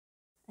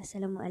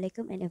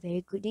Assalamualaikum and a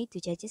very good day to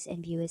judges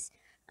and viewers.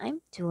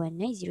 I'm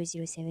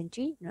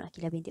 2190073 Nur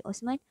Aqilah binti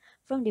Osman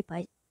from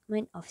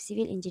Department of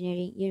Civil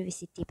Engineering,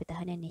 University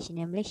Pertahanan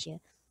Nasional Malaysia.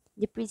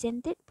 The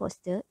presented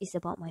poster is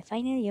about my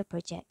final year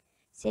project,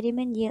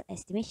 Sediment Yield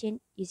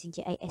Estimation using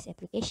GIS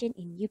application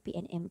in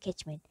UPNM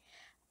Catchment.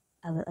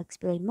 I will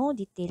explain more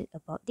detail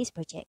about this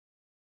project.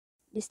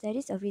 The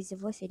studies of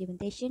reservoir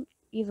sedimentation,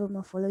 river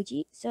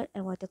morphology, soil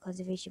and water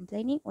conservation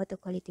planning, water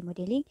quality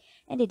modeling,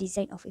 and the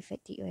design of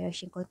effective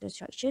erosion control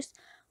structures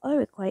are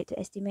required to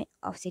estimate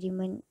of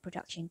sediment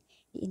production.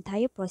 The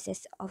entire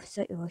process of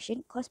soil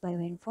erosion caused by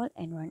rainfall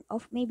and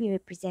runoff may be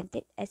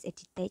represented as a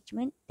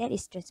detachment that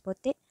is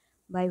transported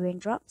by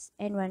raindrops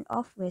and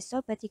runoff where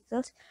soil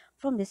particles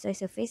from the soil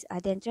surface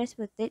are then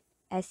transported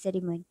as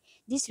sediment.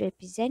 This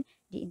represents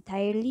the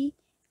entirety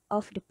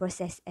of the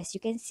process as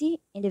you can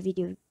see in the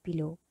video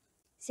below.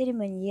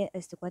 Sediment yield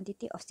is the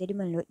quantity of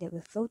sediment load that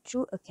will flow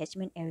through a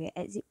catchment area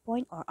exit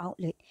point or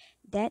outlet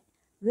that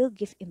will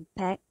give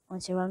impact on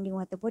surrounding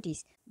water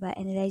bodies. By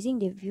analyzing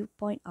the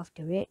viewpoint of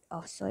the rate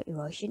of soil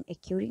erosion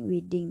occurring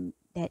within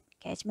that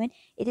catchment,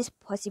 it is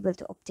possible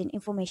to obtain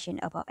information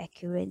about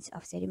occurrence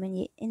of sediment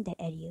yield in that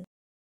area.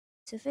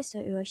 Surface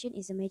soil erosion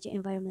is a major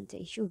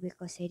environmental issue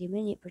because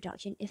sediment yield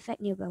production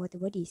affects nearby water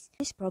bodies.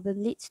 This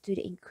problem leads to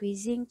the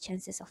increasing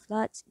chances of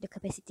floods, the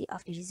capacity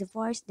of the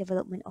reservoirs,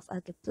 development of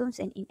algal blooms,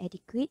 and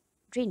inadequate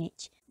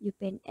drainage.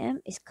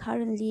 UPNM is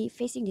currently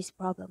facing this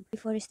problem.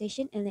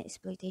 Deforestation and land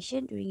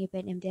exploitation during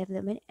UPNM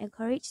development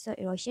encourage soil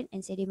erosion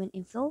and sediment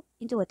inflow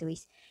into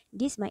waterways.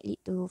 This might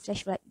lead to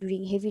flash flood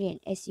during heavy rain,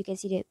 as you can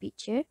see the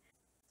picture,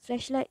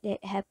 flash flood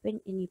that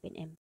happened in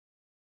UPNM.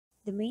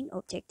 The main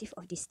objective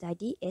of this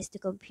study is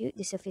to compute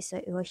the surface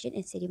soil erosion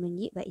and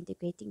sediment yield by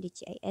integrating the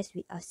GIS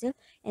with arsal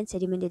and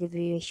sediment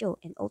delivery ratio,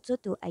 and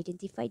also to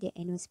identify the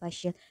annual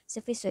spatial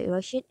surface soil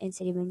erosion and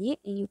sediment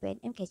yield in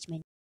UPNM catchment.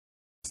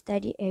 The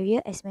study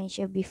area, as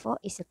mentioned before,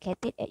 is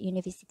located at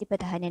University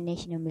Pertahanan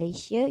Nasional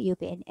Malaysia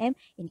 (UPNM)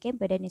 in Camp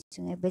Perdana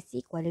Sungai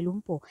Besi, Kuala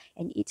Lumpur,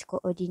 and its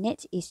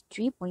coordinates is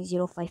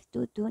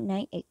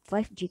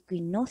 3.052298.5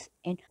 degree north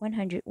and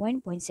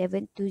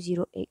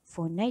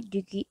 101.720849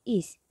 degree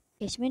east.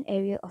 Catchment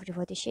area of the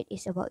watershed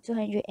is about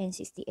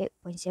 268.70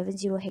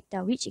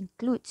 hectare, which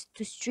includes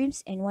 2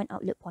 streams and 1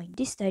 outlet point.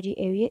 This study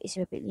area is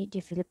rapidly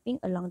developing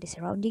along the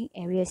surrounding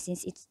area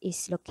since it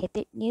is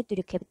located near to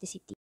the capital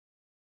city.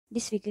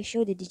 This figure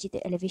shows the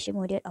digital elevation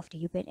model of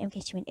the UPNM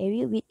catchment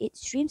area with its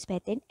streams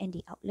pattern and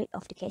the outlet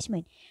of the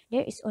catchment.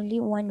 There is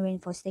only one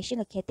rainfall station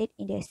located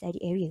in the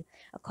study area.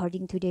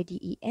 According to the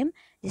DEM,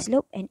 the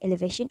slope and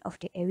elevation of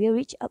the area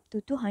reach up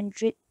to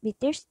 200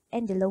 meters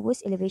and the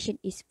lowest elevation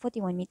is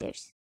 41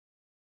 meters.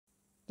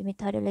 The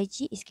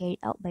methodology is carried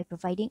out by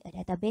providing a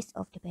database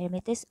of the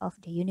parameters of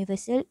the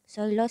universal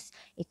soil loss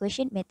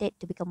equation method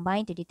to be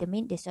combined to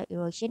determine the soil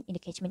erosion in the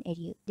catchment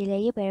area. The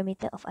layer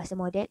parameter of ASA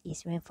model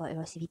is rainfall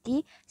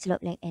erosivity,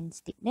 slope length and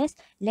steepness,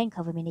 land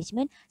cover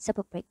management,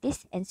 support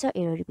practice, and soil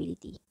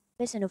erodibility.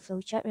 Based on the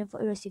flowchart,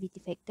 rainfall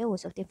erosivity factor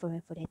was obtained from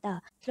rainfall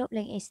data. Slope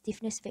length and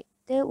stiffness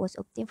factor was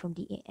obtained from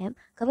DAM.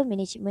 Cover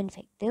management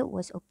factor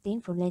was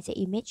obtained from landscape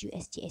image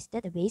USGS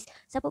database.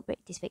 Support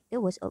practice factor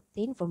was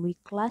obtained from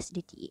reclass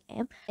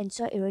DAM. And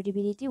soil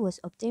erodibility was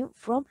obtained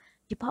from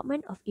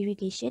Department of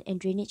Irrigation and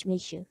Drainage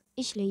Malaysia.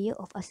 Each layer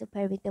of ASA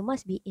parameter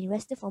must be in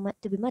raster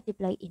format to be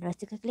multiplied in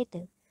raster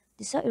calculator.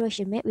 The soil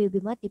erosion map will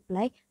be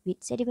multiplied with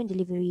sediment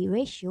delivery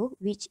ratio,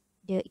 which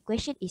the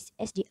equation is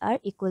SDR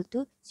equal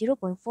to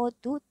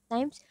 0.42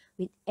 times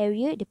with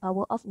area the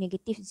power of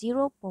negative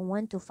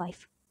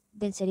 0.125.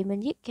 Then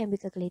sediment yield can be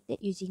calculated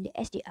using the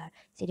SDR.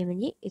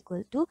 Sediment yield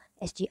equal to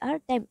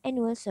SDR times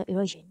annual soil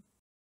erosion.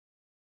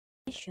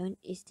 As shown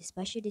is the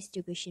spatial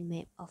distribution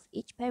map of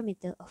each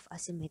parameter of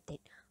ASA method.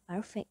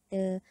 R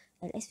factor,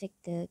 LS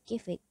factor, K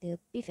factor,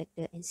 P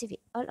factor, and C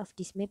factor. All of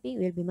this mapping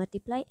will be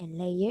multiplied and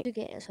layered to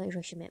get a soil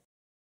erosion map.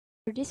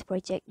 For this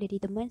project, the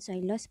determined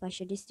soil loss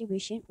spatial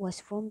distribution was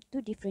from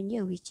 2 different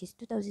years, which is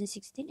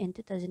 2016 and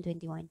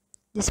 2021.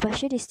 The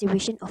spatial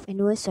distribution of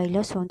annual soil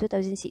loss from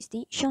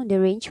 2016 shown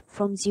the range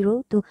from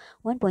 0 to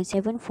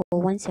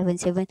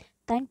 1.74177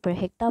 ton per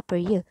hectare per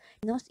year.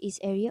 The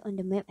northeast area on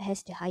the map has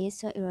the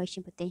highest soil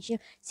erosion potential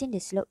since the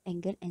slope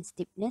angle and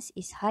steepness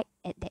is high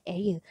at that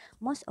area.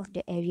 Most of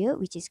the area,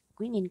 which is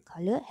green in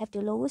color, have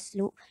the lowest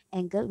slope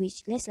angle,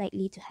 which less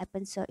likely to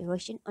happen soil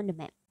erosion on the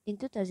map. In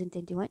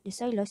 2021, the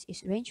soil loss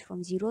is ranged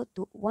from 0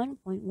 to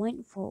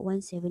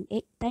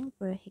 1.14178 ton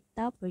per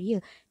hectare per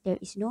year. There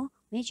is no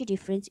major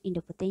difference in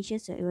the potential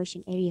soil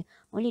erosion area.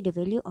 Only the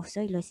value of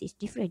soil loss is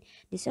different.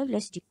 The soil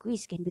loss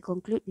decrease can be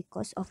concluded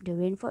because of the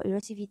rainfall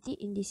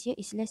erosivity in this year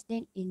is less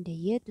than in the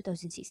year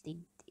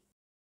 2016.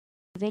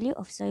 The value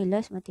of soil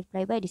loss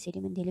multiplied by the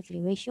sediment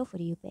delivery ratio for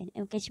the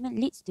UPNM catchment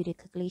leads to the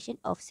calculation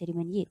of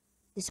sediment yield.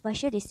 The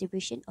spatial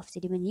distribution of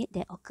sediment yield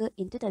that occurred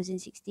in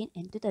 2016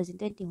 and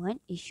 2021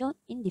 is shown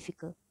in the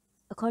figure.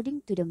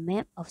 According to the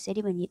map of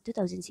sediment yield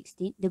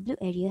 2016, the blue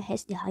area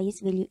has the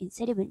highest value in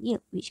sediment yield,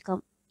 which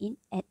comes in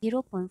at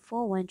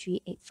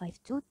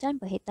 0.413852 ton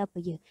per hectare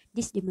per year.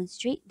 This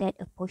demonstrates that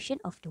a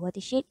portion of the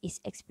watershed is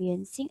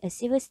experiencing a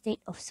severe state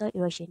of soil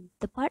erosion.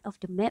 The part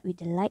of the map with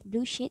the light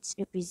blue shades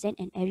represent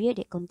an area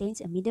that contains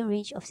a middle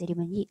range of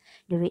sediment yield.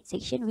 The red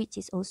section, which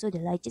is also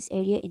the largest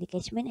area in the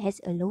catchment,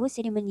 has a lower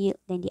sediment yield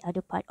than the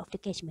other part of the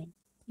catchment.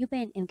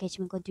 UPNM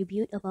catchment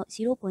contribute about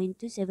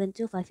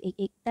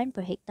 0.272588 ton per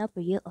hectare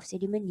per year of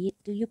sediment yield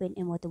to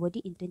UPNM water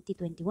body in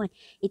 2021.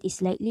 It is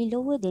slightly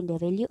lower than the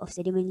value of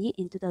sediment yield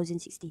in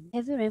 2016.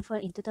 Heavy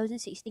rainfall in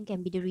 2016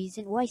 can be the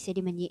reason why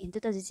sediment yield in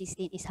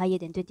 2016 is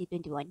higher than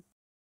 2021.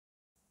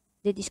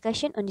 The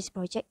discussion on this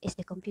project is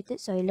the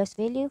computed soil loss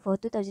value for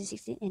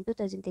 2016 and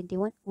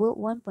 2021 were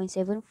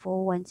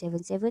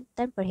 1.74177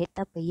 ton per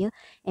hectare per year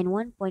and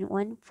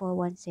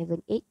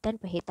 1.14178 ton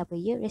per hectare per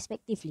year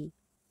respectively.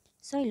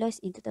 Soil loss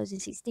in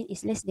 2016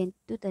 is less than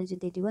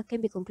 2021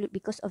 can be concluded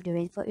because of the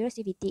rainfall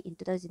erosivity in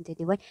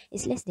 2021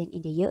 is less than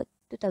in the year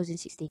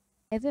 2016.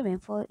 Heavy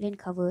rainfall, land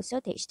cover,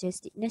 soil texture,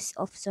 steepness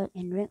of soil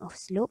and range of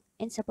slope,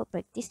 and support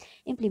practice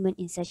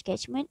implemented in such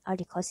catchment are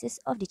the causes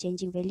of the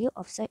changing value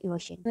of soil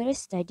erosion.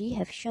 Numerous studies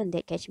have shown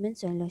that catchment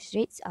soil loss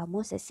rates are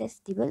more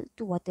susceptible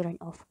to water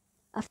runoff.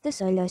 After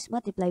soil loss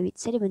multiplied with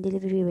sediment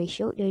delivery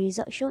ratio, the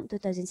result shown in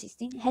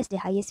 2016 has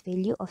the highest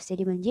value of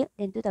sediment yield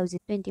than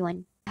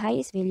 2021. The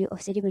highest value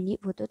of sediment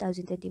yield for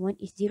 2021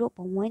 is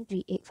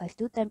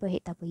 0.13852 ton per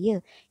hectare per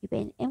year.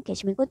 UPNM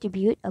catchment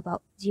contribute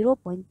about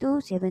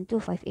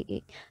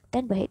 0.272588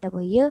 ton per hectare per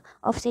year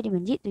of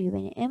sediment yield to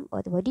UPNM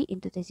water body in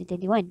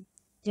 2021.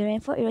 The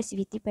rainfall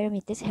erosivity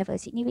parameters have a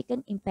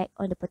significant impact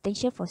on the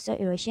potential for soil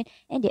erosion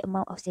and the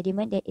amount of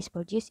sediment that is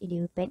produced in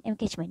the UPNM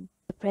catchment.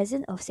 The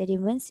presence of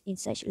sediments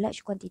in such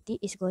large quantity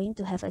is going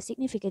to have a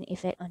significant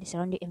effect on the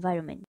surrounding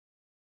environment.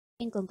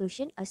 In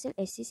conclusion, ASEL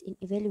assists in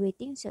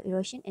evaluating soil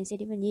erosion and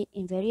sediment yield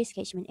in various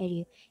catchment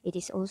areas. It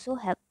is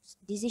also helps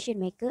decision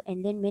maker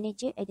and land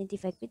manager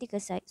identify critical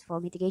sites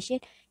for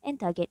mitigation and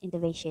target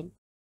intervention.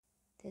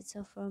 That's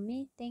all from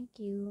me. Thank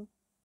you.